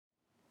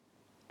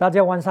大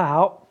家晚上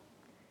好。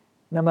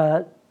那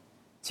么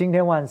今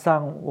天晚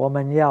上我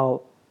们要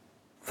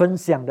分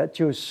享的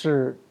就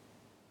是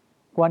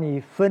关于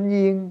婚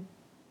姻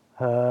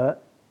和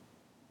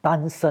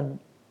单身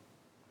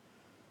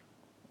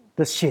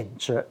的选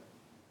择。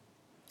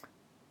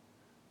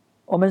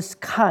我们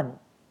看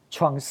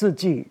创世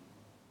纪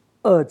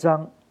2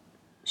章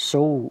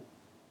15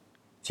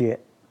节，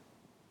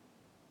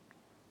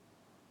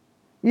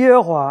耶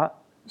和华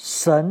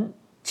神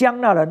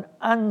将那人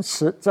安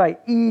置在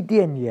伊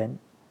甸园，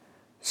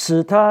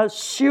使他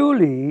修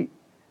理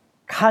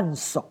看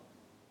守。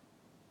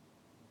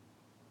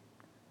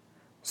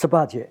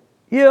18节，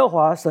耶和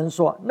华神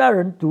说：那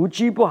人独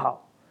居不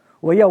好，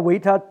我要为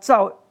他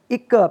造一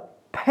个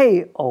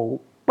配偶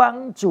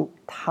帮助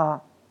他。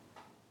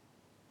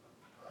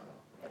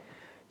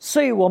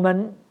所以我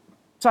们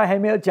在还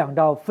没有讲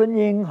到婚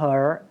姻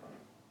和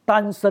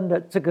单身的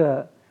这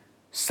个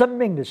生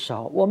命的时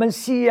候，我们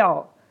需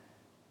要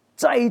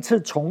再一次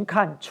重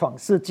看创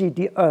世纪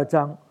第2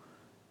章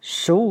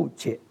15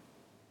节。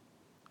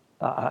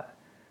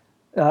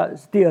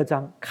第2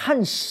章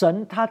看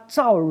神他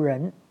造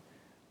人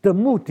的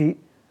目的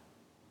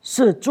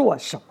是做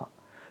什么。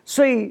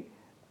所以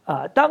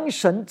当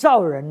神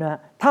造人呢，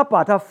他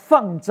把他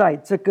放在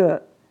这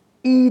个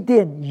伊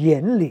甸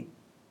园里，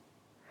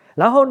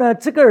然后呢，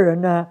这个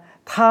人呢，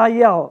他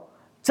要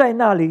在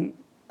那里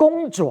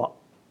工作。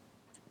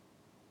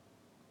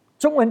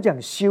中文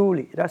讲修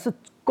理，但是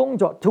工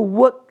作 to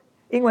work，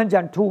 英文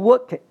讲 to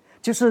work，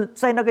 就是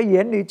在那个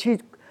园里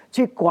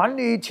去管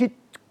理，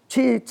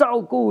去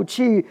照顾，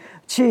去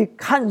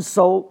看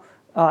守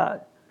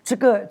这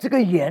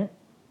个园，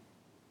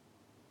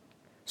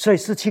所以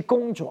是去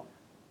工作。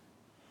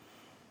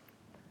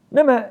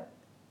那么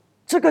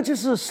这个就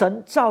是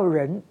神造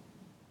人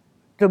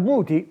的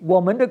目的。我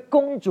们的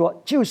工作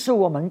就是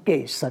我们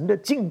给神的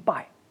敬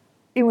拜，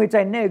因为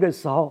在那个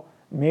时候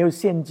没有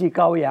献祭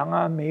羔羊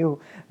啊，没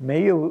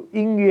有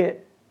音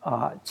乐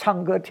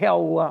唱歌跳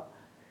舞啊，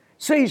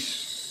所以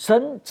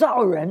神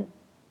造人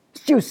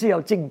就是要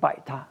敬拜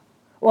他。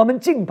我们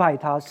敬拜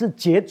他是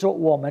借着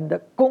我们的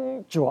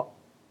工作，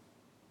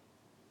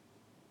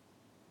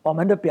我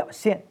们的表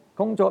现，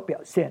工作表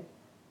现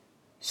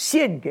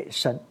献给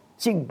神，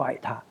敬拜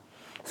他。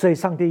所以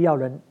上帝要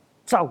人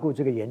照顾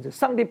这个园子，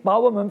上帝把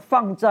我们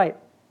放在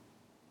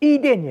伊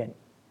甸园。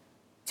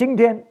今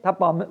天他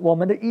把我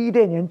们的伊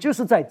甸园就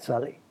是在这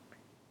里。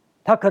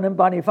他可能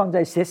把你放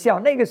在学校，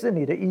那个是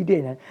你的伊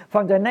甸园；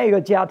放在那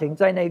个家庭，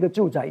在那个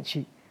住宅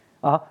区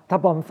他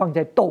把我们放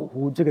在豆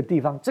湖这个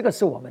地方，这个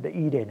是我们的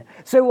伊甸园。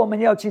所以我们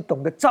要去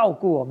懂得照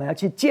顾，我们要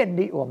去建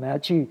立，我们要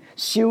去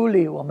修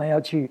理，我们要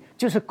去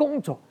就是工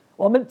作。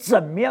我们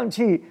怎么样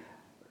去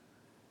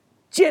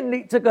建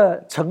立这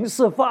个城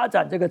市，发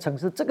展这个城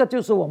市，这个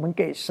就是我们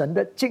给神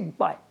的敬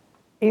拜，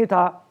因为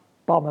他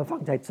把我们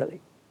放在这里。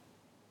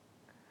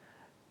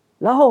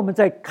然后我们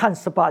再看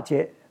18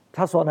节，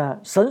他说呢，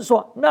神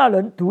说那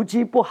人独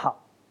居不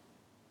好。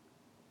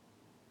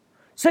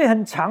所以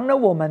很长的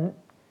我们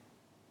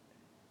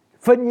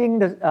婚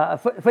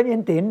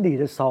姻典礼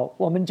的时候，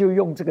我们就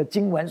用这个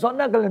经文说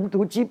那个人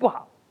独居不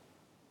好。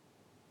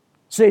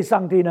所以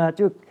上帝呢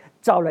就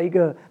造了一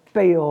个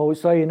配偶，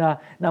所以呢，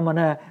那么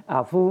呢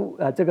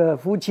这个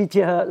夫妻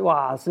结合，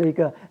哇，是一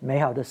个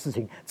美好的事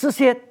情，这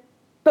些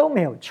都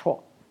没有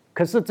错。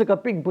可是这个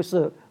并不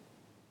是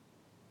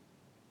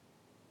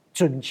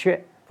准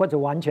确或者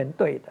完全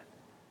对的。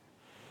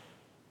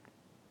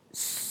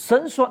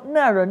神说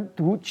那人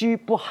独居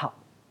不好，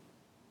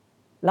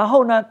然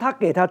后呢，他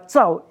给他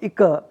造一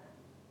个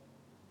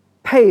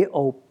配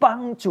偶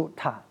帮助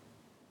他，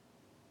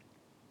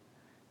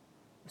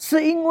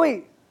是因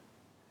为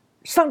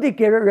上帝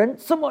给了人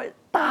这么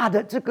大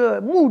的这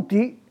个目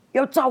的，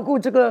要照顾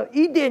这个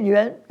伊甸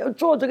园，要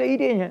做这个伊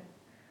甸园，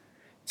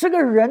这个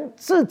人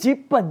自己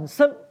本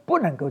身不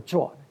能够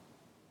做，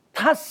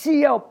他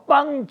需要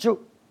帮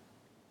助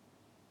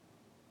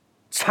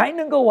才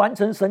能够完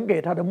成神给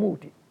他的目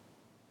的。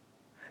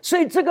所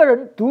以这个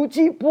人独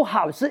居不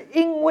好，是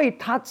因为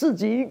他自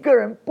己一个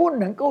人不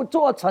能够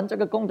做成这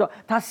个工作，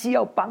他需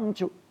要帮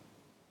助。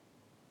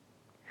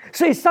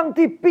所以上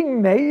帝并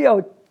没有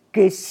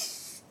给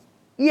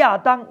亚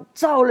当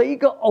造了一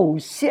个偶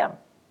像，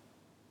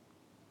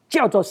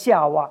叫做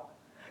夏娃，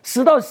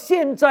直到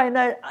现在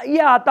呢，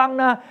亚当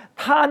呢，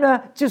他呢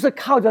就是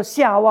靠着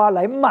夏娃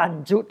来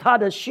满足他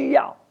的需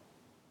要，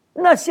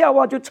那夏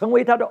娃就成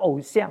为他的偶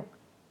像。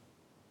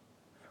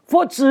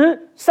否则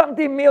上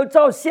帝没有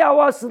造夏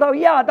娃，使到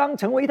亚当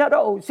成为他的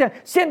偶像。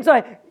现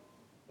在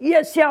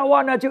夏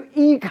娃呢就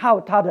依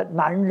靠他的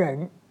男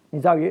人，你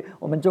知道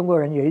我们中国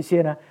人有一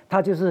些呢，他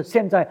就是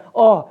现在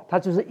他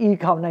就是依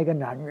靠那个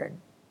男人。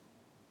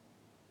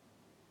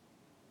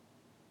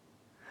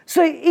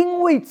所以因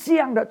为这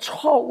样的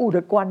错误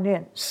的观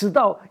念，使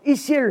到一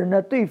些人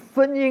呢对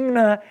婚姻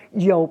呢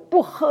有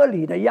不合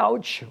理的要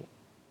求，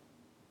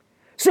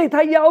所以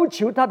他要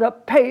求他的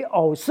配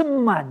偶是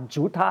满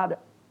足他的。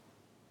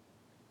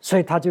所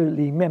以他就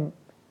里面，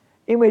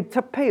因为他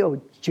配偶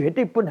绝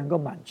对不能够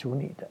满足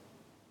你的，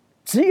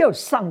只有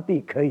上帝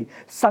可以。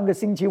上个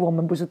星期我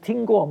们不是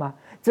听过吗？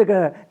这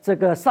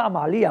个撒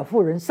玛利亚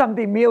妇人，上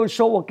帝没有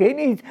说我给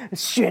你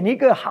选一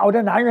个好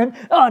的男人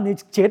啊，你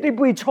绝对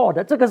不会错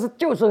的，这个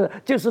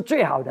就是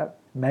最好的。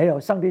没有，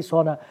上帝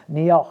说呢，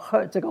你要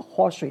喝这个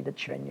活水的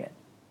泉源，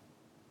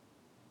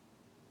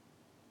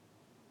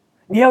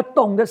你要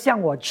懂得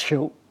向我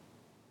求。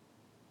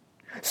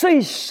所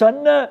以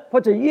神呢，或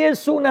者耶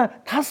稣呢，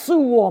他是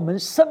我们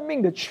生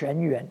命的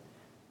泉源，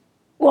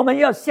我们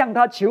要向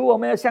他求，我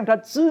们要向他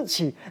支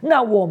取，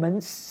那我们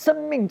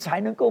生命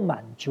才能够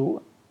满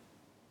足。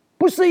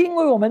不是因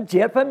为我们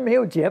结婚没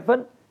有结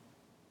婚。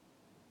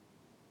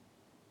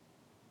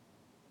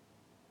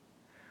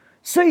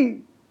所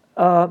以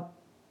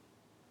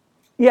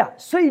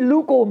所以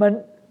如果我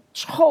们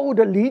错误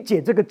的理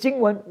解这个经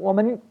文，我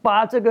们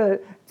把这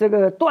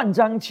个断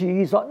章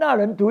取义说那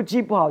人读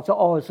经不好，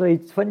说所以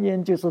婚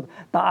姻就是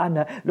答案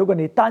呢。如果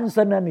你单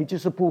身呢，你就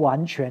是不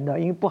完全的，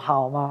因为不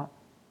好吗？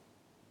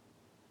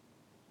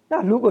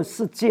那如果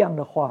是这样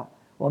的话，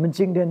我们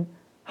今天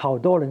好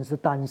多人是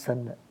单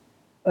身的，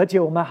而且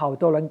我们好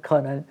多人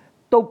可能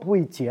都不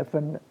会结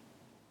婚的，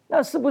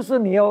那是不是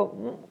你要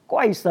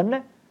怪神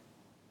呢？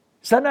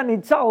神啊，你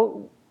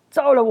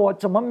造了我，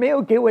怎么没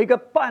有给我一个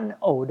伴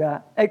偶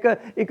的，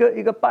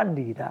一个伴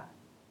侣的？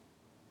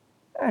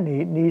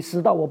你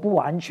知道我不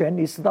完全，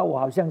你知道我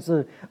好像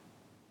是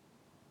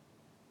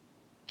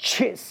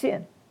缺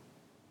陷，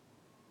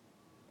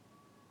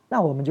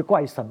那我们就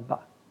怪神吧。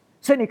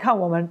所以你看，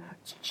我们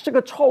这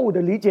个错误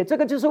的理解，这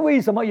个就是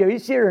为什么有一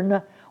些人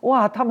呢，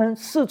哇，他们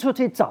四处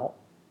去找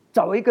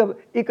一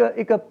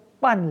个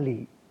伴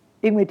侣，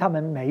因为他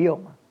们没有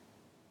嘛。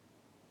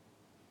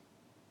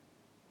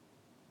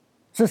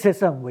这些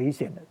是很危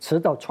险的，迟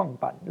早创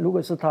办。如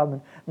果是他们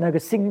那个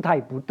心态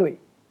不对，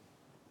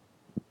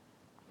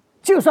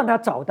就算他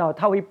找到，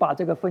他会把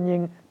这个婚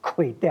姻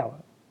毁掉了，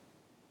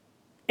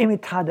因为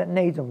他的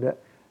那种的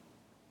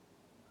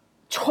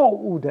错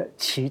误的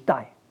期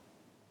待，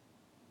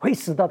会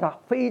使到他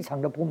非常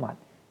的不满，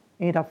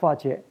因为他发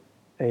觉，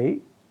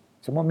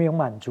怎么没有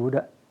满足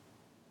的？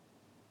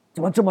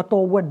怎么这么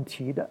多问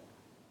题的？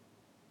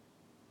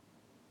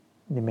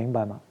你明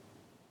白吗？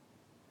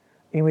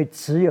因为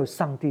只有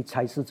上帝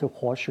才是这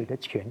活水的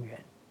泉源，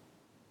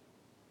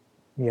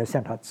你要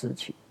向他支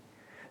取。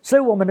所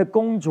以我们的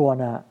工作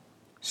呢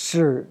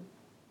是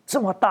这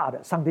么大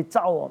的，上帝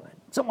造我们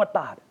这么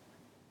大的。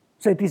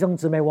所以弟兄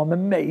姊妹，我们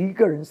每一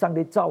个人，上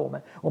帝造我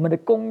们，我们的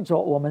工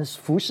作，我们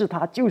服侍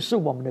他，就是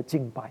我们的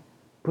敬拜，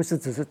不是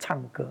只是唱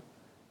歌。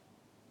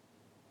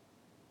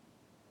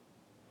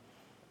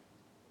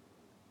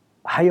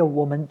还有，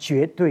我们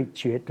绝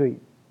对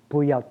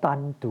不要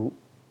单独，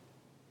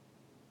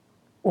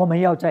我们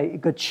要在一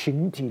个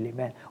群体里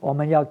面，我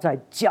们要在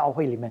教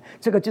会里面。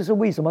这个就是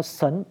为什么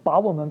神把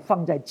我们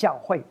放在教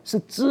会，是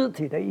肢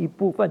体的一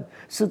部分，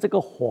是这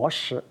个活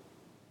石，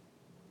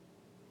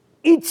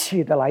一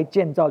起的来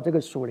建造这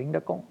个属灵的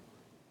宫。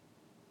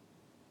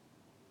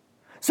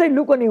所以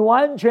如果你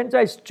完全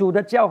在主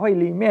的教会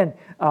里面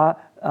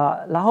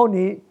然后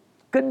你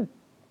跟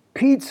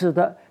彼此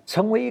的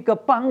成为一个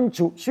帮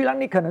助，虽然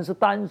你可能是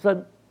单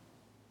身，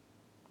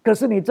可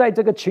是你在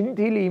这个群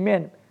体里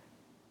面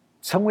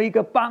成为一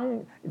个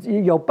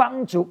有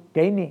帮助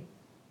给你，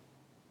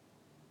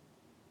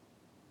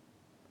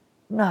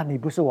那你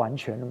不是完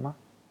全了吗？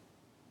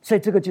所以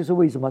这个就是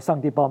为什么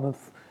上帝把我们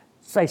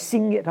在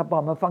新约，他把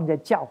我们放在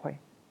教会，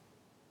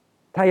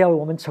他要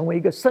我们成为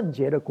一个圣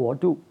洁的国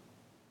度。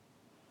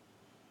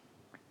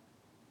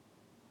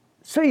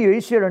所以有一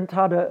些人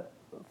他的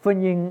婚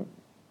姻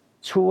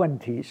出问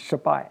题失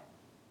败，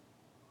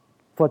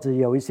或者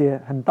有一些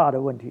很大的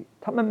问题，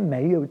他们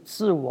没有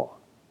自我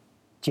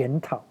检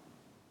讨，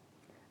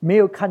没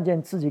有看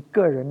见自己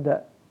个人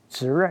的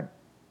责任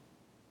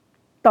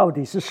到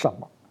底是什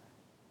么，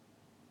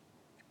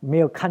没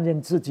有看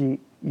见自己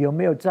有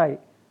没有在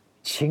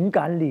情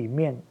感里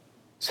面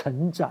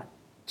成长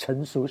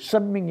成熟，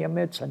生命有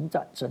没有成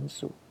长成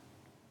熟。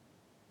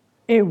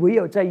因为唯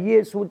有在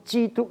耶稣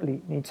基督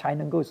里，你才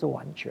能够是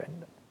完全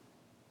的。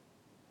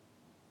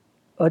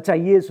而在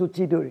耶稣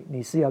基督里，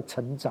你是要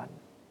成长的，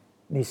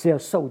你是要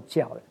受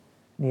教的，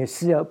你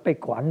是要被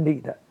管理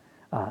的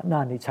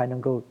那你才能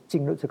够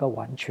进入这个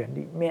完全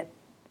里面。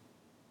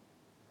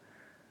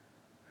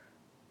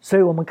所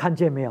以我们看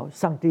见没有，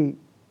上帝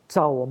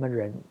造我们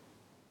人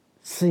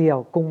是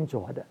要工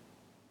作的，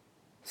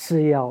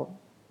是要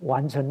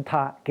完成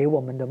他给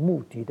我们的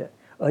目的的，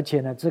而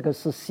且呢，这个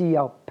是需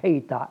要配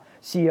搭，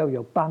需要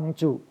有帮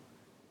助。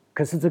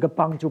可是这个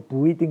帮助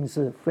不一定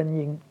是婚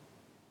姻，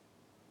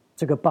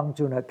这个帮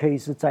助呢，可以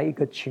是在一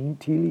个群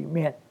体里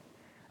面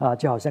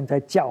就好像在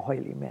教会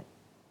里面。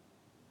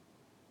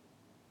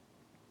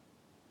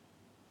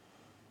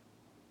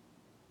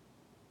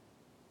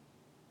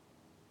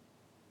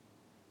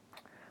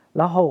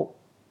然后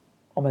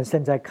我们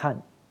现在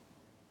看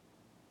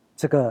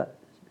这个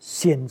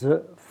选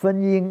择婚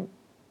姻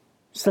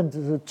甚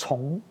至是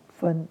重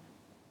婚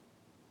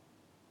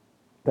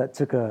的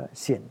这个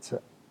选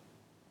择，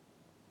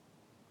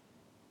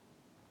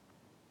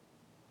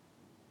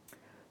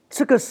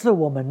这个是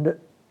我们的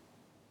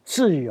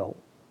自由，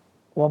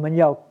我们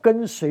要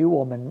跟随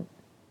我们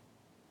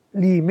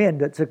里面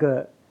的这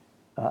个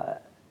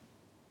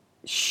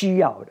需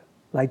要的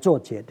来做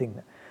决定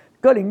的。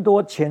哥林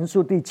多前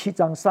书第7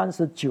章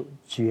39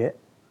节，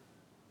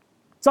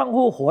丈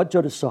夫活着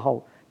的时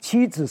候，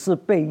妻子是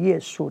被约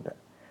束的。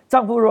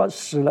丈夫若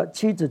死了，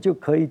妻子就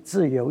可以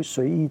自由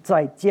随意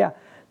再嫁，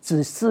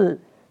只是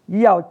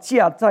要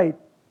嫁在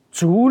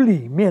主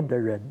里面的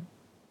人。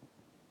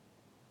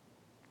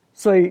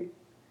所以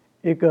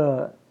一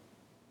个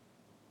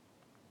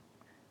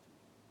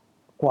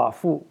寡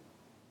妇，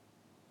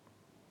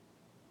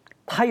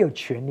她有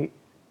权利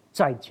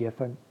再结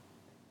婚，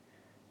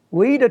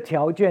唯一的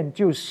条件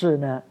就是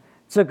呢，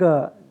这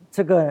个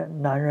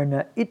男人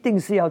呢，一定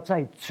是要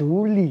在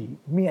主里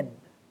面的。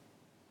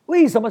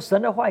为什么神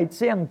的话语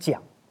这样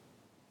讲？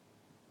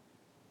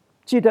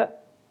记得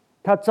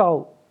他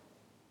造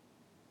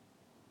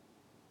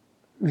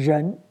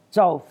人、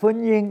造婚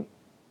姻，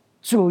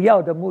主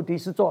要的目的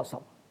是做什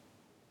么？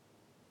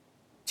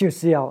就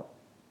是要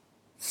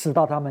使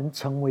到他们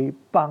成为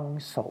帮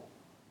手，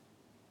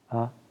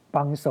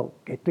帮手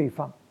给对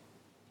方。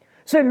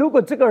所以如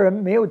果这个人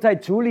没有在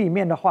主里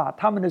面的话，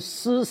他们的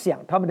思想、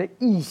他们的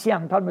意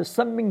向、他们的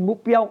生命目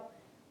标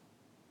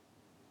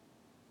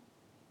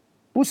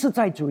不是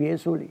在主耶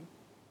稣里，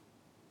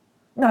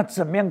那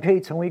怎么样可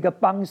以成为一个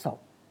帮手？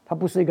他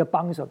不是一个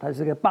帮手，他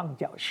是一个绊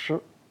脚石。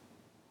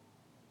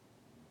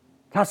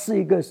他是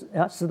一个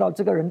使到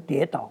这个人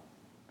跌倒。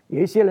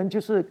有一些人就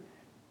是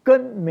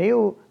跟没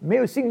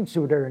有信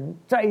主的人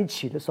在一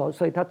起的时候，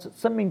所以他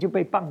生命就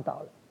被绊倒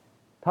了，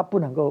他不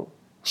能够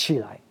起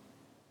来。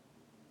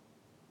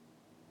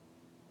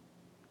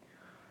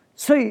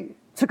所以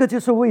这个就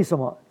是为什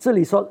么这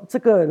里说这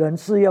个人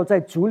是要在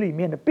主里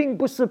面的，并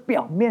不是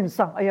表面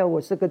上，哎呀，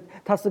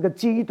他是个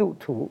基督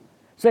徒。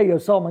所以有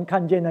时候我们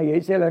看见呢，有一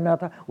些人呢，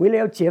他为了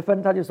要结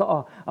婚，他就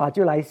说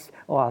就来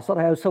说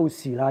他要受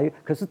洗啦。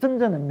可是真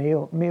正的没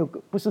有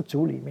不是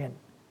主里面，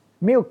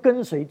没有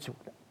跟随主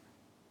的。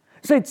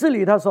所以这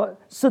里他说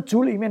是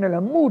主里面的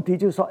人，目的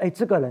就是说，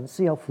这个人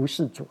是要服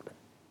侍主的，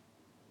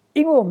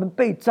因为我们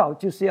被造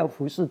就是要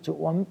服侍主，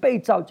我们被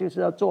造就是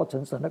要做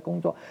成神的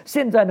工作。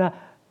现在呢，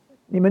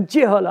你们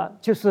结合了，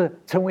就是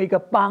成为一个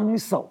帮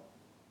手，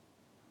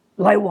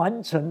来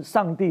完成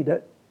上帝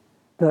的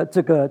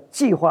这个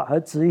计划和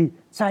旨意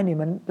在你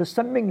们的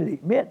生命里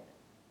面。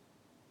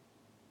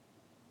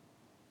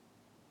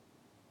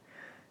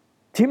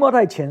提摩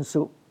太前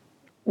书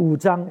5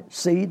章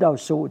11到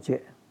15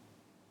节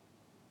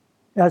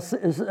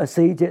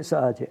，11节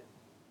12节，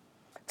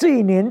至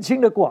于年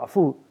轻的寡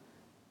妇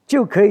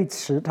就可以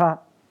辞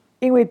她，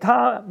因为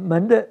他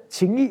们的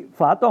情欲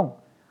发动，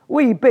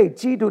未被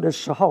基督的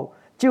时候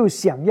就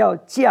想要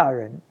嫁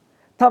人，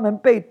他们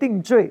被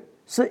定罪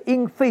是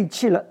因废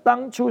弃了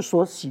当初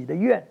所许的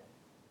愿。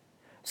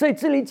所以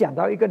这里讲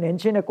到一个年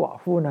轻的寡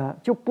妇呢，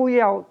就不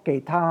要给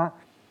她，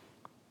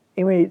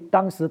因为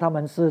当时他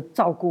们是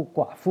照顾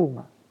寡妇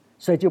嘛，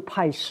所以就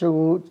派师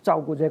傅照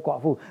顾这些寡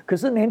妇。可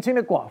是年轻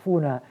的寡妇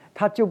呢，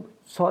他就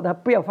说他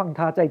不要放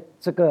她在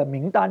这个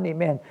名单里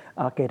面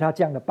给她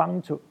这样的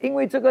帮助，因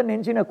为这个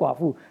年轻的寡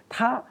妇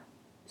她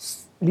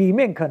里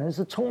面可能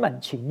是充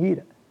满情欲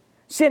的。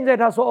现在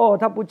他说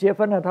他不结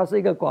婚了，他是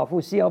一个寡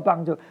妇需要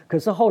帮助，可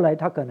是后来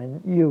他可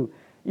能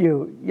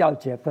又要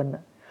结婚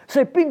了。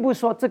所以并不是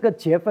说这个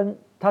结婚，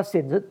他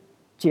选择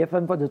结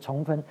婚或者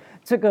重婚，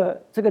这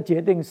个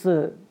决定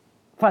是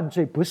犯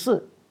罪，不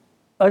是，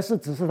而是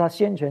只是他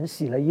先前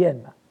许了愿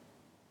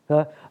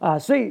嘛，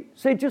所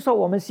以就说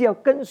我们需要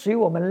跟随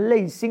我们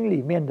内心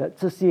里面的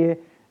这些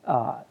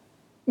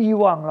欲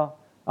望咯，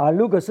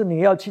如果是你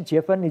要去结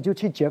婚，你就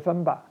去结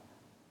婚吧。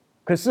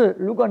可是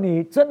如果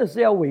你真的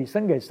是要委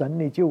身给神，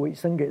你就委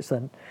身给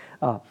神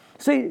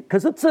所以可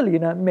是这里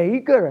呢，每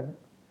一个人，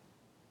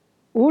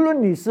无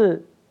论你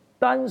是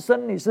单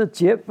身，你是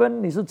结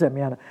婚，你是怎么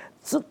样的，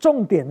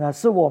重点呢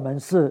是我们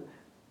是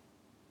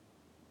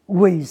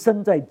委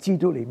身在基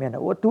督里面的。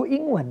我读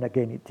英文的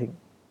给你听。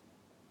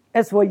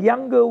As for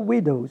younger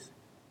widows,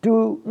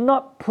 do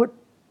not put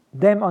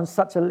them on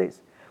such a list,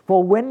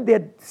 for when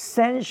their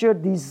sensual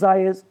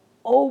desires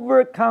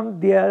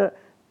overcome their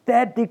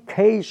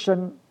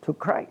dedication to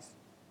Christ,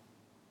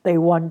 they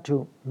want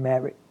to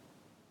marry.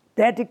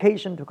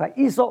 Dedication to Christ，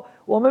 意思说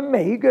我们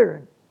每一个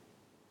人，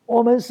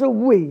我们是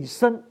委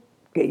身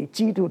给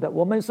基督的，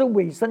我们是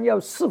委身要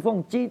侍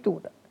奉基督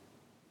的。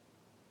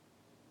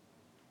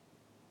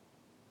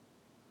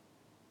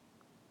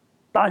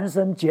单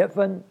身结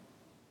婚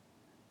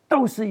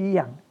都是一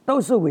样，都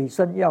是委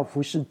身要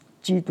服侍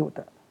基督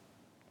的。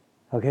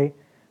OK，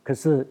 可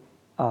是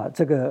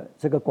这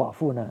个寡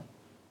妇呢，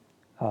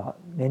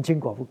年轻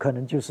寡妇可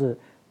能就是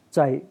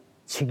在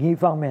情欲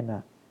方面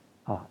呢，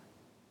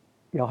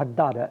有很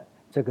大的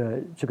这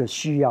个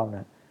需要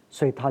呢，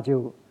所以他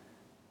就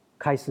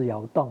开始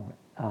摇动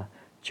了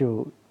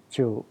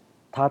就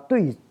他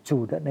对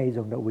主的那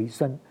种的委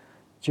身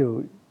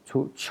就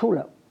出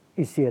了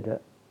一些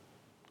的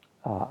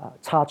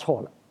差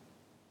错了。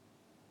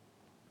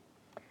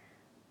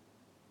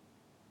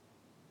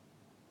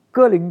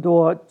哥林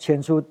多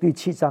前书第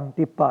7章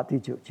第8、第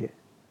9节，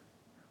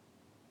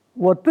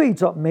我对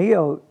着没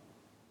有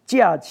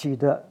嫁娶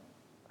的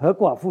和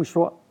寡妇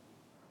说，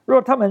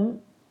若他们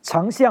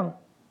常向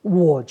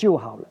我就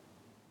好了。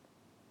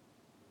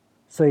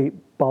所以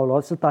保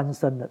罗是单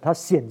身的，他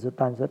显着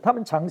单身，他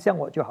们常向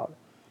我就好了。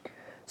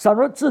倘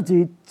若自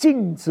己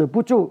禁止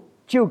不住，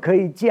就可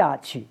以嫁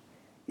娶，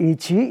与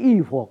其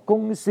欲火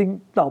攻心，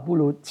倒不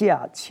如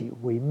嫁娶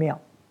为妙。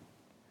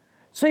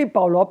所以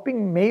保罗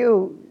并没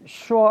有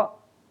说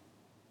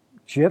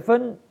结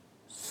婚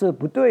是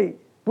不对，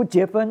不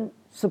结婚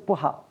是不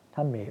好，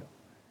他没有。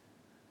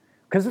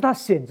可是他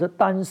选择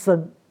单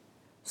身，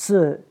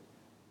是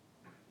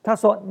他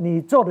说你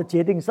做的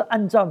决定是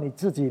按照你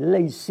自己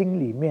内心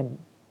里面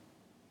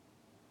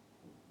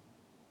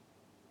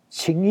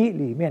情意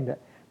里面的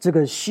这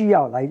个需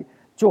要来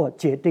做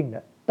决定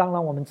的。当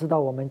然我们知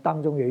道我们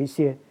当中有一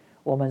些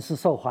我们是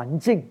受环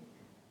境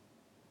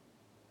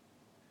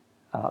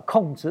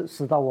控制，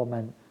使到我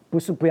们不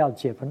是不要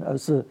结婚，而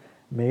是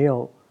没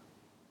有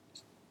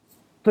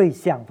对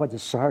象或者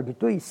适合的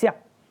对象。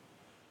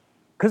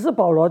可是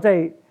保罗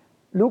在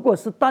如果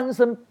是单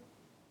身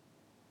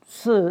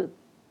是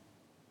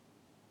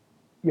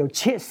有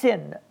缺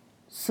陷的，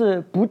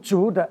是不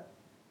足的，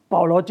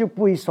保罗就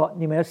不会说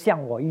你们要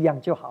像我一样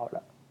就好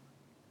了。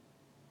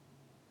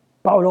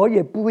保罗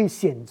也不会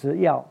选择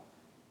要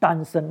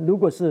单身，如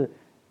果是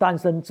单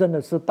身真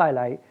的是带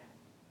来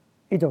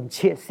一种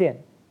缺陷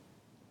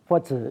或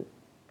者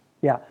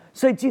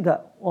所以记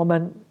得我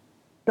们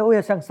都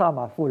要像撒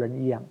玛妇人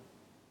一样，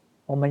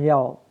我们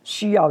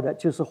需要的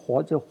就是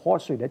活着活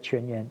水的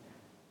泉源，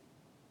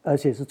而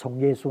且是从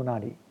耶稣那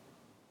里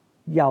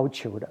要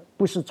求的，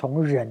不是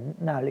从人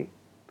那里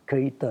可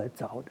以得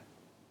着的。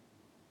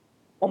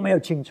我们要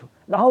清楚，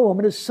然后我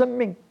们的生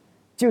命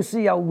就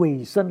是要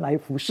委身来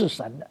服侍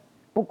神的，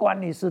不管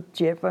你是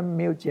结婚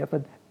没有结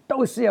婚，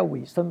都是要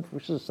委身服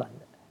侍神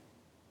的。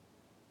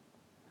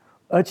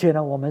而且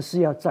呢，我们是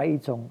要在一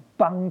种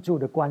帮助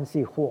的关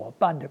系、伙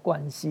伴的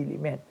关系里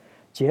面，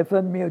结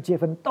婚没有结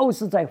婚都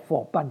是在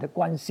伙伴的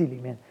关系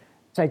里面，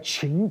在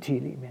群体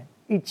里面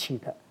一起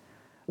的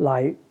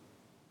来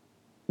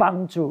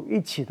帮助，一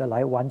起的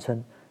来完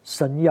成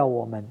神要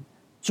我们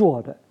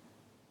做的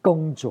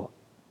工作。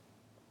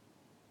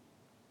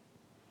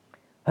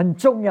很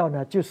重要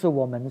呢，就是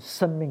我们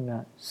生命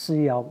呢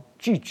是要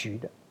聚集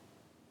的，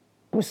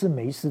不是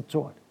没事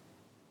做的。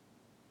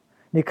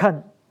你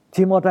看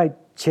提摩太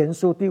前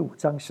书第5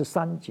章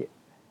13节，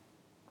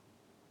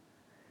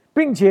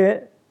并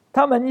且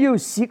他们又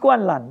习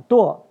惯懒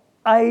惰，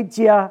哀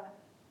家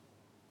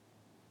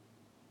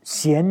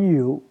闲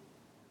游，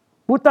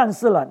不但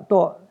是懒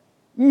惰，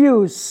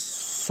又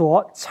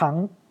说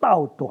长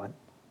道短，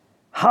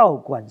好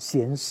管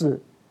闲事，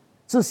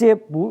这些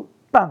不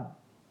当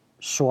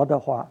说的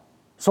话，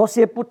说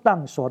些不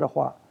当说的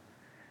话。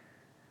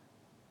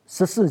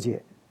14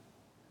节，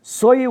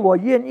所以我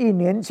愿意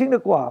年轻的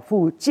寡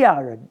妇嫁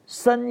人，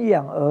生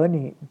养儿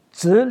女，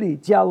治理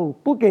家务，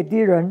不给敌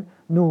人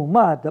辱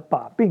骂的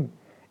把柄，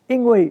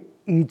因为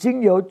已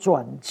经有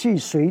转去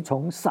随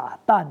从撒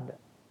旦的。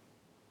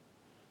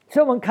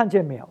所以我们看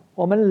见没有，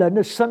我们人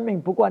的生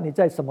命不管你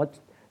在什么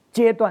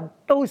阶段，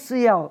都是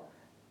要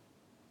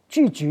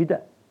聚集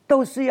的，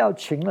都是要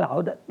勤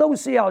劳的，都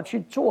是要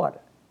去做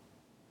的，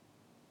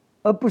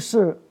而不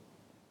是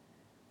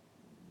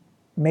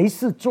没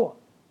事做。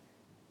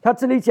他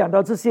这里讲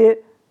到这些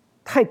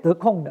太得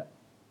空的，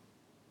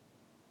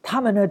他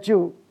们呢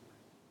就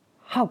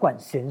好管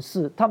闲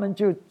事，他们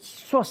就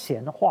说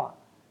闲话，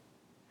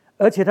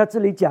而且他这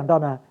里讲到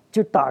呢，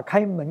就打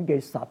开门给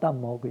撒旦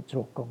魔鬼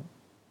做工。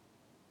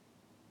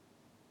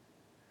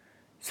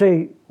所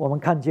以我们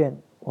看见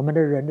我们的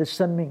人的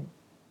生命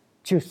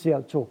就是要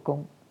做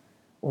工，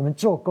我们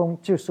做工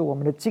就是我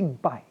们的敬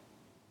拜，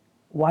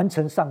完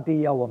成上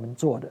帝要我们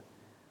做的，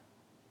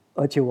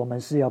而且我们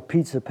是要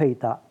彼此配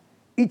搭，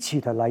一起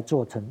的来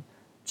做成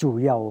主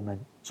要我们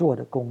做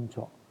的工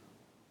作，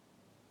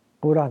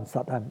不让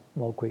撒旦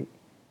魔鬼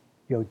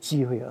有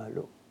机会而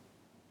入。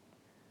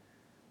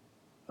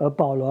而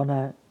保罗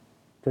呢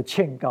的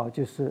劝告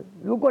就是，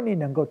如果你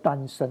能够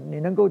单身，你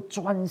能够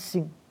专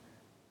心，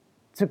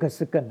这个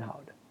是更好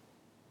的。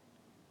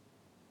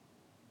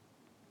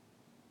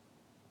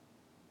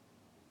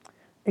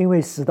因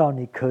为使到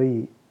你可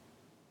以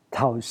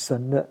讨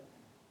神的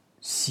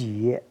喜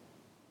悦。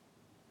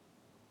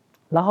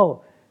然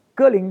后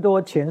哥林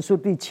多前书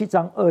第7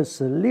章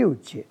26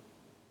节，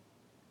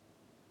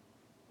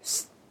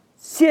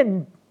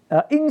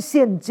因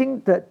现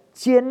今的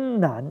艰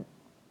难，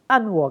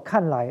按我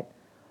看来，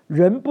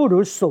人不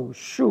如守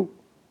束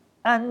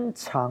安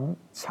常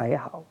才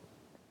好。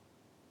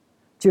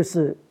就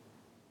是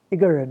一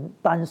个人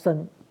单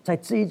身在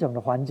这一种的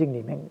环境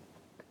里面，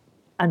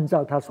按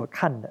照他所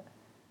看的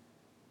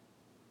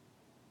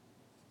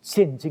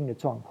现今的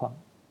状况，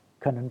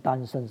可能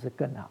单身是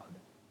更好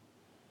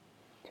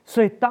的。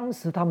所以当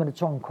时他们的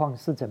状况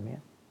是怎么样？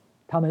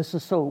他们是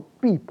受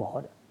逼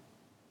迫的，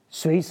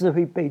随时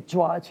会被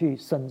抓去，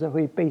甚至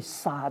会被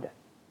杀的。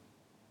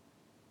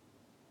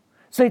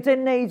所以在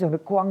那一种的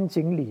光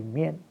景里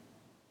面，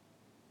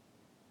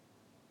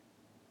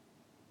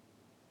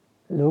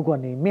如果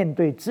你面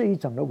对这一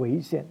种的危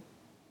险，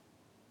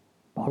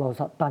保罗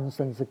说单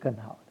身是更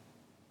好的，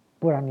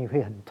不然你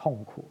会很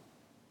痛苦，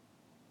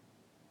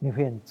你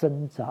会很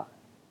挣扎，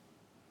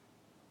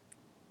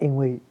因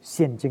为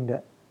现今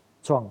的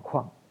状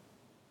况。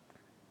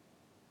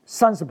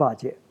38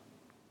节，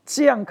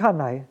这样看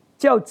来，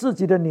叫自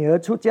己的女儿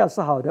出嫁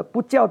是好的，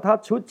不叫她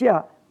出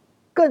嫁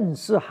更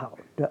是好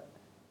的。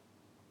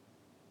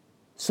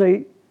所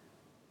以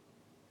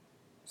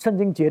圣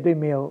经绝对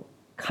没有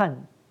看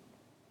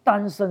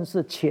单身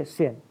是缺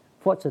陷，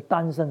或者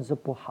单身是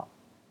不好。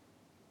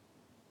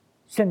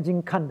圣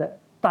经看的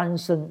单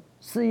身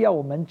是要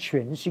我们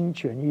全心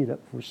全意的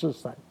服侍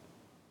神，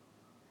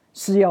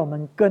是要我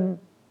们跟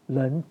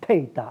人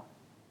配搭，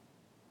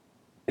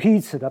彼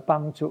此的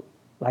帮助，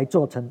来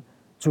做成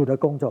主的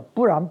工作。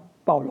不然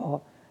保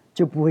罗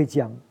就不会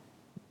讲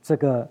这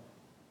个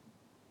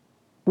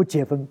不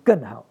结婚更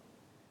好。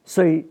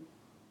所以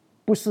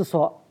不是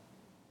说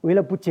为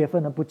了不结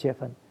婚而不结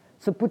婚，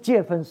是不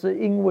结婚是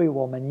因为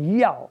我们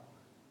要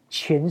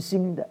全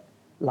心的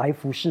来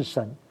服侍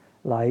神，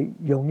来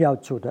荣耀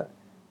主的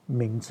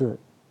名字。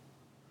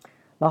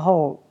然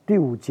后第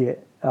5节，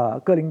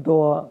哥林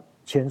多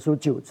前书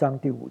9章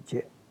第5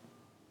节，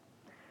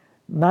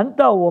难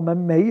道我们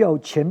没有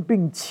权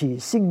并起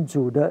信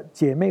主的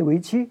姐妹为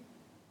妻，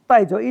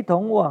带着一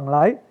同往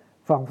来，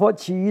仿佛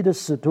其余的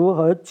使徒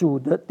和主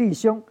的弟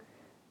兄，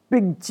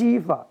并基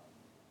法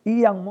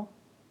一样吗？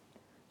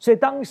所以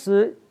当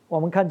时我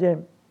们看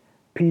见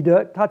彼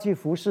得他去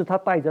服侍，他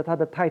带着他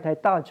的太太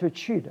到处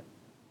去的。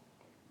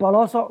保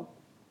罗说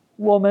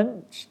我们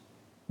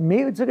没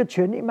有这个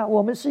权利吗？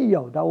我们是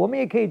有的，我们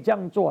也可以这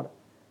样做的。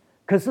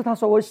可是他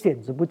说我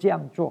选择不这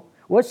样做，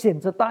我选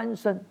择单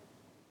身，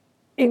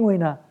因为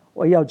呢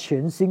我要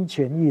全心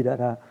全意的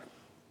呢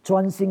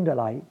专心的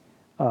来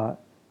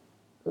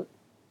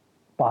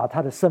把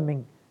他的生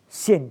命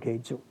献给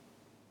主，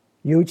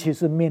尤其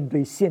是面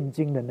对现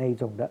今的那一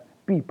种的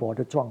逼迫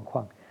的状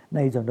况，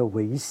那一种的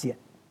危险。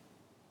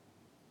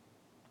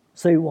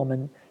所以我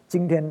们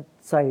今天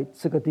在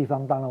这个地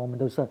方，当然我们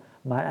都是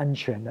蛮安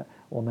全的，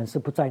我们是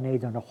不在那一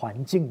种的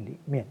环境里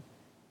面。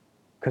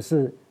可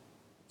是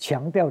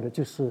强调的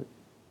就是，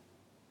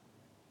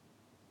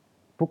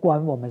不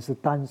管我们是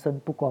单身，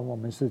不管我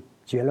们是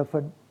结了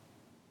婚，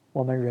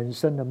我们人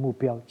生的目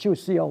标就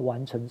是要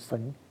完成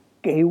神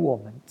给我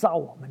们造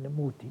我们的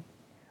目的。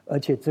而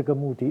且这个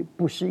目的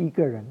不是一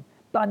个人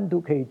单独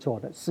可以做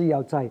的，是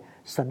要在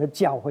神的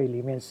教会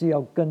里面，是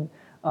要跟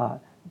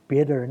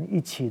别的人一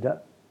起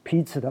的，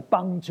彼此的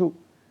帮助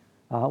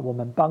我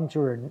们帮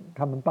助人，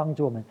他们帮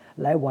助我们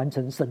来完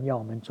成神要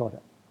我们做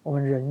的。我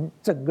们人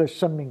整个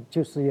生命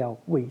就是要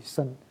为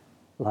神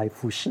来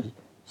服侍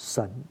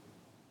神。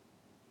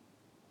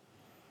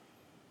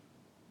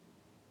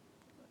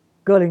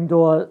哥林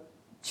多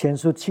前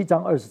书7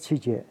章27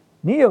节，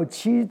你有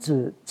妻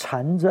子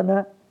缠着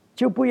呢，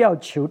就不要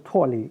求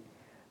脱离；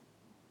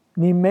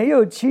你没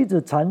有妻子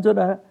缠着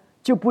呢，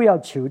就不要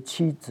求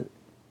妻子。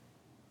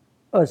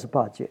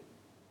28节，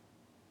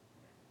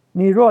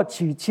你若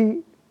娶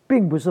妻，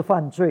并不是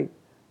犯罪；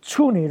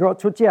处女若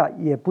出嫁，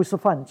也不是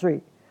犯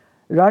罪。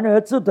然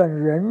而这等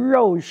人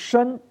肉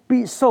身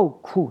必受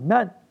苦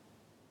难，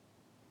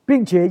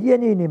并且愿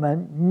意你们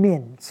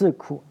免致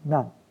苦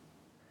难。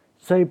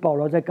所以保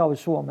罗在告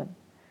诉我们，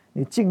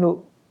你进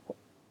入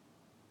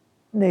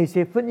那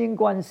些婚姻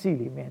关系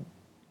里面，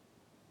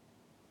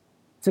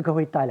这个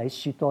会带来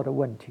许多的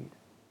问题的，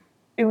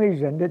因为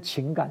人的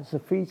情感是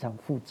非常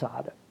复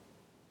杂的，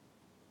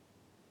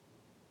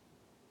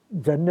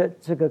人的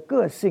这个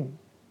个性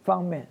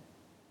方面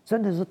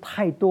真的是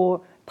太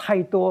多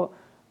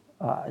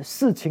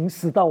事情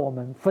使到我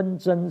们纷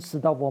争，使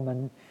到我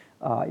们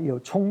有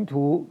冲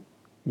突，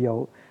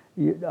有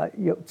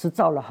制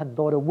造了很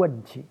多的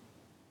问题。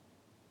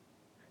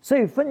所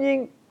以婚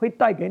姻会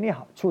带给你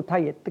好处，它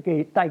也可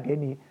以带给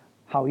你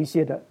好一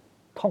些的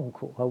痛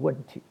苦和问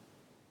题。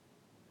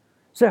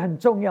所以很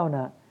重要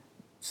呢，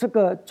这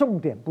个重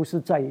点不是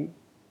在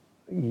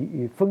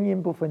于婚姻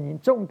不婚姻，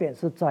重点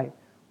是在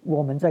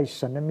我们在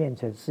神的面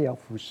前是要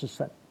服侍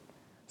神，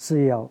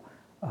是要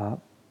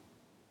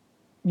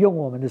用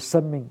我们的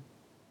生命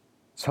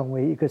成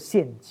为一个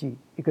献祭，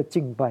一个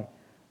敬拜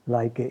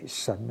来给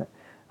神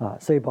的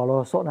所以保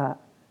罗说呢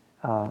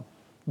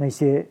那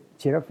些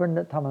结了婚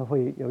的他们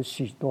会有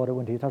许多的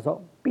问题，他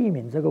说避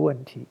免这个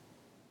问题，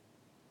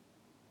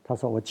他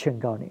说我劝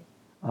告你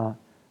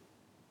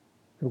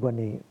如果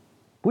你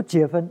不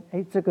结婚，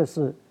这个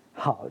是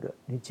好的，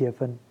你结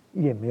婚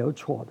也没有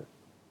错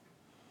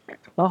的。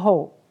然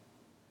后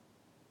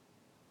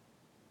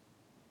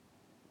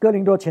哥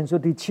林多前书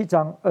第7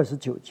章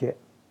29节，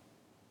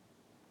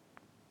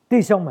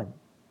弟兄们，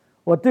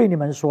我对你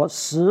们说，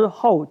时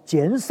候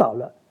减少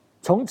了，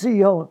从此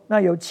以后，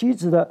那有妻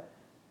子的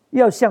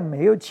要像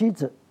没有妻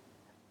子，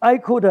哀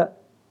哭的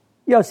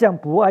要像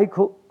不哀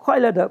哭，快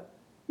乐的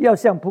要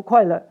像不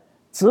快乐，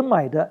只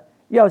买的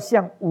要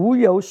像无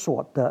有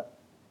所得，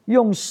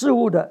用事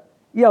物的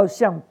要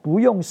像不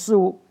用事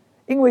物，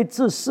因为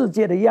这世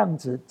界的样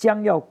子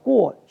将要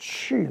过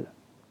去了。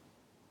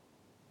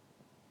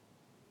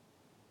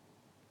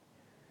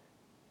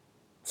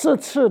这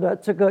次的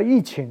这个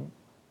疫情，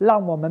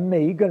让我们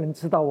每一个人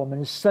知道，我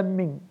们生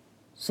命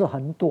是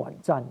很短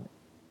暂的，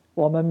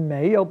我们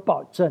没有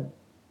保证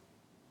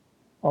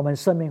我们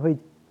生命会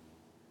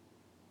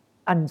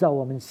按照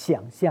我们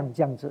想象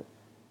这样子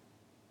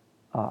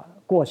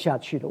过下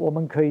去的。我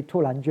们可以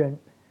突然间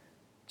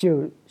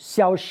就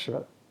消失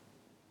了，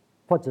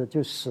或者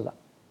就死了。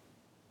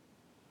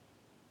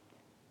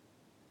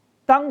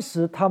当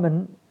时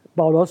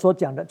保罗所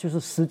讲的就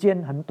是时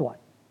间很短，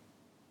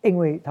因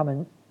为他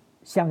们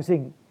相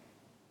信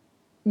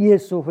耶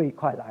稣会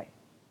快来，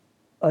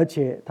而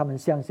且他们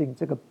相信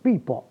这个逼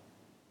迫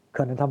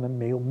可能他们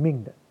没有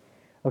命的。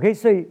OK，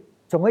 所以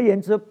总而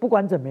言之，不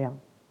管怎么样，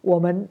我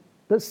们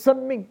的生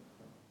命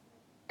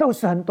都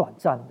是很短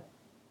暂的，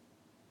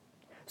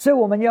所以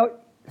我们要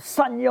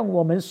善用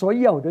我们所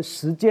有的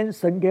时间，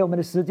神给我们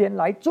的时间，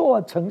来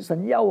做成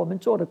神要我们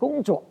做的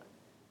工作。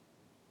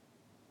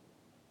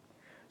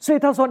所以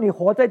他说你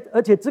活在，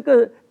而且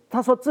他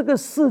说这个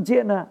世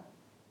界呢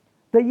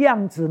的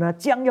样子呢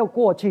将要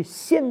过去，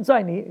现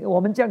在我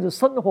们这样子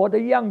生活的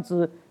样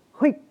子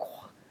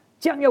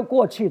将要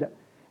过去的。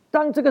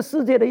当这个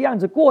世界的样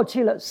子过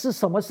去了，是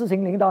什么事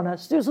情临到呢？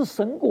就是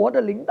神国的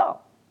临到。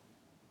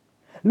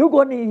如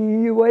果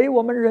你以为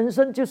我们人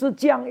生就是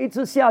这样一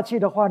直下去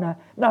的话呢，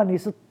那你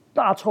是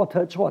大错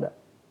特错的，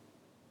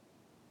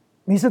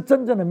你是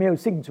真正的没有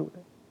信主的。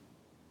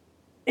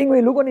因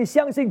为如果你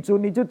相信主，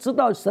你就知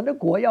道神的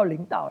国要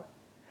临到了。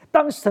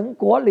当神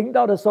国临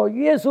到的时候，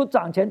耶稣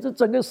掌权，这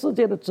整个世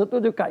界的制度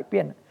就改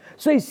变了。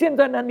所以现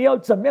在呢，你要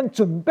怎么样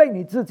准备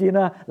你自己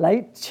呢，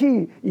来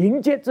去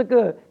迎接这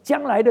个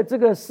将来的这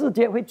个世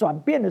界会转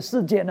变的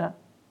世界呢？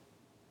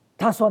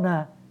他说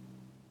呢，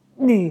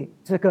你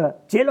这个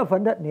结了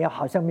婚的，你要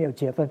好像没有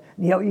结婚，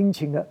你要殷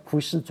勤的服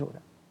侍主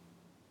的。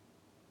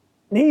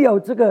你有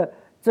这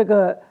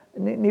个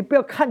你不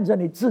要看着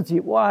你自己，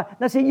哇，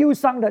那些忧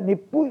伤的，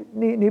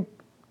你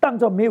当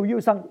作没有忧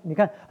伤。你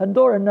看很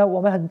多人呢，我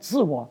们很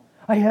自我，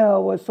哎呀，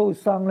我受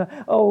伤了，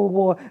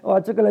我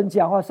这个人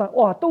讲话上，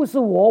哇，都是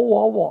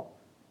我。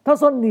他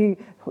说你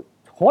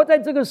活在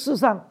这个世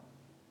上，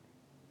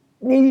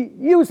你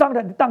忧伤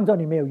的，你当作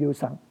你没有忧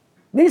伤；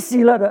你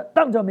喜乐的，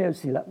当作没有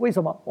喜乐。为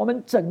什么？我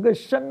们整个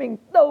生命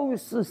都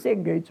是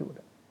献给主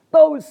的，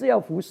都是要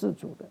服侍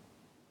主的。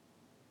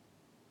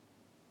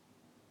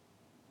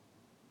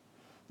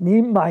你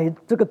买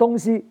这个东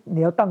西，你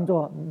要当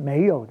作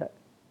没有的，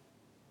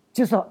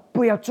就是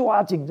不要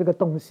抓紧这个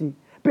东西，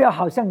不要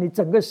好像你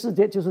整个世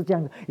界就是这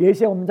样的。有一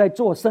些我们在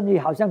做生意，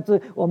好像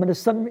我们的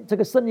生命，这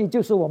个生意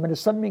就是我们的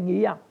生命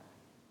一样。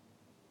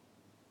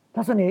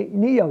他说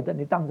你有的，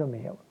你当作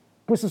没有，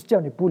不是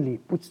叫你不理，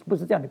不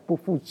是叫你不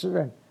负责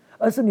任，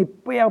而是你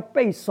不要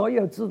被所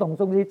有这种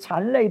东西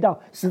缠累到，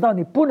使到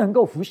你不能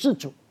够服侍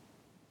主。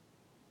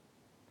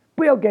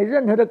不要给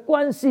任何的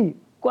关系，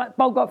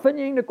包括婚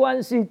姻的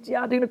关系、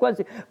家庭的关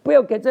系，不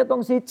要给这些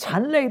东西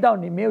缠累到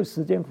你没有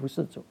时间服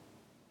侍主。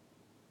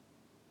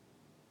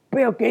不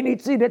要给你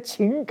自己的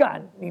情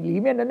感，你里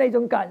面的那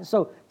种感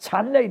受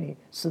缠累你，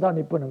使到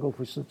你不能够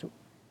服侍主。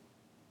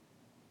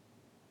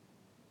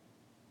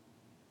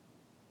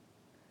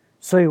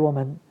所以我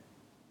们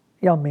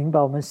要明白，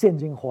我们现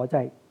今活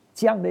在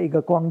这样的一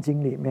个光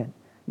景里面，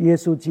耶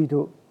稣基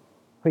督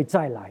会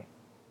再来，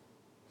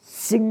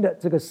新的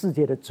这个世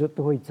界的主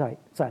都会再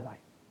来。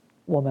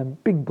我们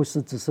并不是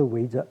只是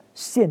围着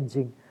现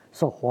今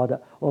所活的，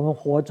我们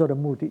活着的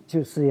目的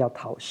就是要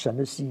讨神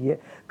的喜悦。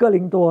哥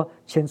林多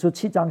前书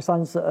7章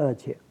32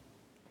节，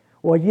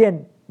我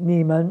愿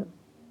你们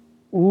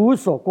无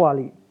所挂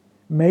虑，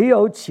没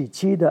有起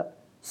期的，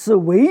是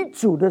为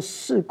主的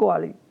事挂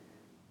虑，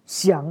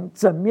想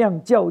怎么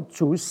样叫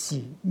主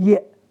喜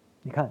悦。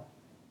你看，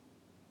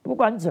不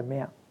管怎么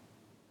样，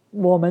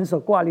我们所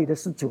挂虑的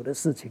是主的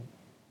事情，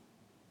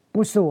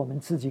不是我们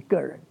自己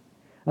个人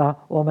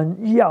我们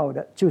要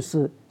的就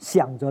是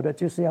想着的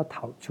就是要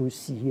讨出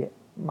喜悦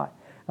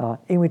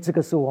因为这个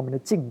是我们的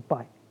敬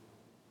拜。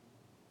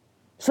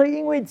所以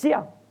因为这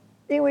样，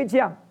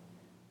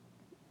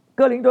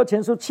哥林多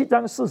前书7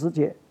章40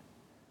节，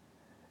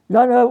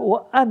然而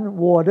我按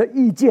我的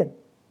意见，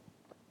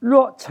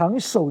若常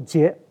守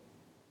节，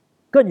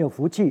更有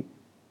福气。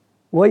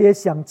我也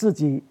想自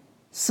己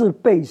是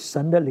被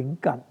神的灵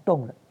感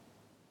动了。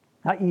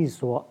他意思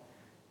说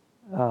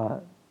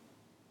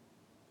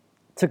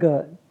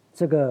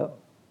这个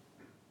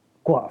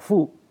寡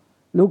妇，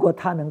如果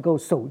她能够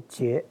守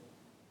节，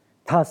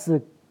她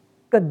是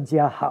更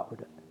加好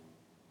的。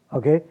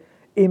OK，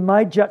 in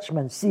my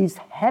judgment, she is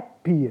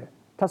happier，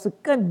 她是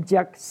更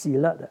加喜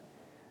乐的。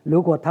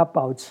如果她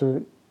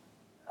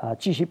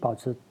继续保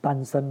持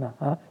单身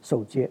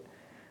守节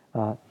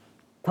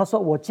他说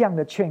我这样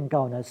的劝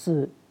告呢，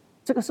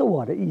这个是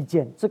我的意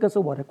见，这个是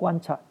我的观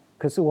察，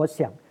可是我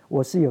想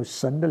我是有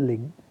神的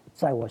灵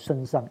在我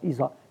身上，意思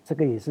说这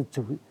个也是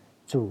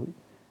主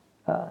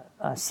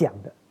想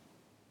的。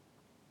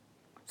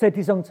所以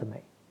弟兄姊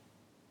妹，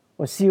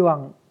我希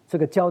望这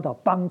个教导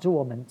帮助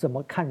我们怎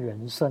么看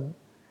人生，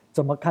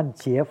怎么看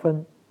结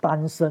婚、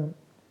单身，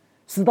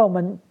使到我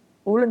们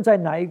无论在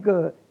哪一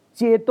个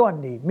阶段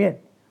里面，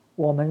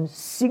我们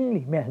心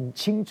里面很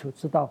清楚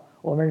知道，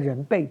我们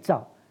人被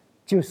造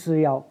就是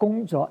要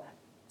工作，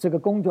这个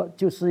工作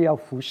就是要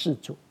服侍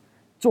主，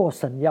做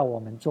神要我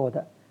们做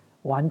的，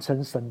完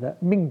成神的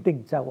命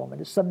定在我们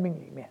的生命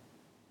里面。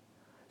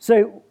所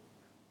以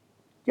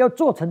要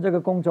做成这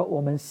个工作，我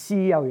们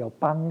需要有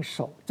帮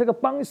手。这个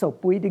帮手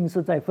不一定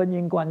是在婚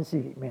姻关系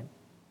里面，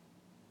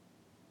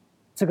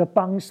这个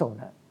帮手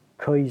呢，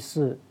可以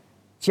是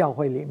教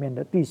会里面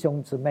的弟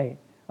兄姊妹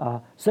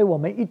啊。所以我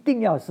们一定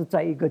要是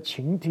在一个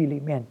群体里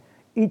面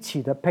一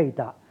起的配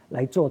搭，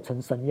来做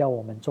成神要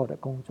我们做的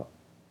工作。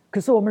可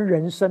是我们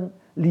人生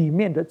里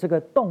面的这个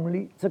动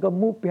力，这个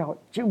目标，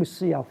就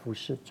是要服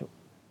侍主，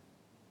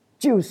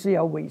就是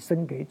要委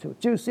身给主，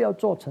就是要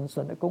做成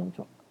神的工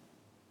作。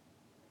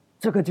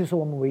这个就是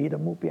我们唯一的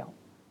目标，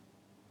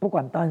不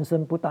管单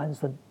身不单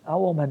身，而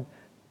我们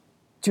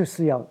就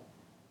是要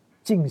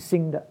尽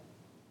心的，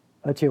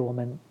而且我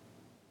们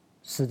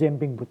时间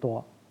并不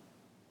多，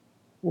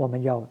我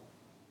们要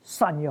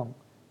善用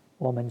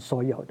我们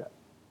所有的，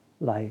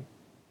来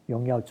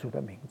荣耀主的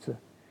名字。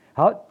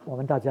好，我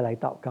们大家来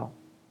祷告。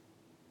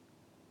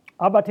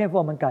阿爸天父，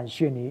我们感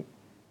谢你，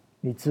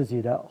你自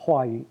己的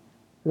话语，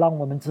让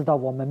我们知道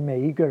我们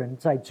每一个人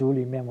在主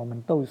里面，我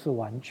们都是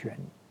完全。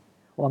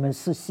我们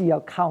是需要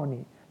靠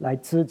你来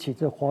支起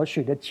这活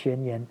水的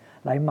泉源，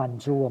来满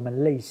足我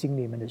们内心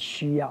里面的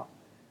需要。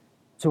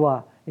主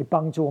啊，你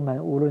帮助我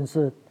们，无论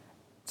是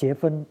结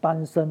婚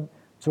单身，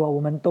主啊，我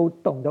们都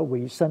懂得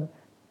委身，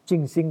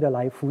尽心的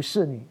来服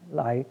侍你，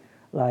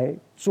来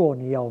做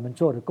你要我们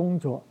做的工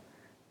作。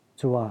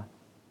主啊，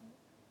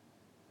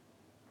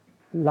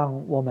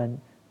让我们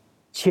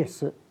切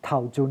实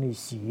讨主你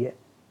喜悦。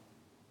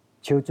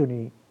求主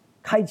你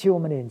开启我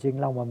们的眼睛，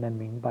让我们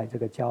明白这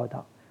个教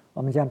导。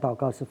我们这样祷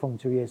告是奉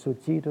主耶稣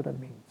基督的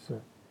名字，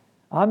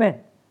阿们。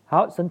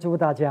好，神祝福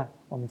大家，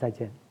我们再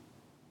见。